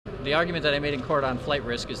The argument that I made in court on flight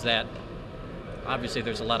risk is that obviously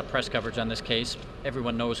there's a lot of press coverage on this case.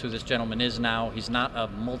 Everyone knows who this gentleman is now. He's not a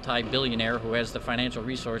multi-billionaire who has the financial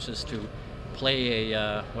resources to play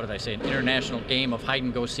a, an international game of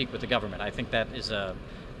hide-and-go-seek with the government. I think that is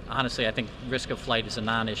honestly, I think risk of flight is a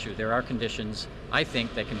non-issue. There are conditions, I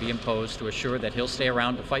think, that can be imposed to assure that he'll stay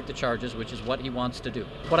around to fight the charges, which is what he wants to do.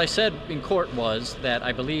 What I said in court was that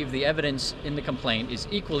I believe the evidence in the complaint is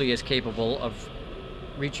equally as capable of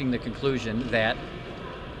reaching the conclusion that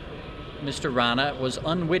Mr. Rana was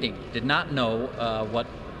unwitting, did not know what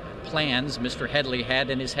plans Mr. Headley had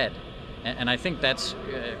in his head. And I think that's,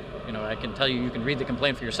 I can tell you, you can read the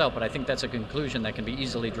complaint for yourself, but I think that's a conclusion that can be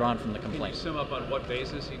easily drawn from the complaint. Can you sum up on what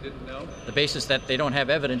basis he didn't know? The basis that they don't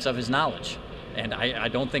have evidence of his knowledge. And I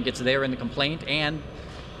don't think it's there in the complaint. And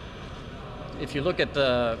if you look at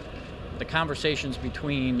the conversations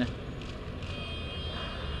between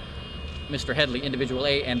Mr. Headley, individual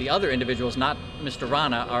A, and the other individuals, not Mr.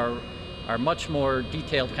 Rana, are much more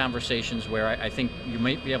detailed conversations where I think you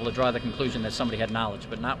might be able to draw the conclusion that somebody had knowledge,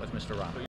 but not with Mr. Rana.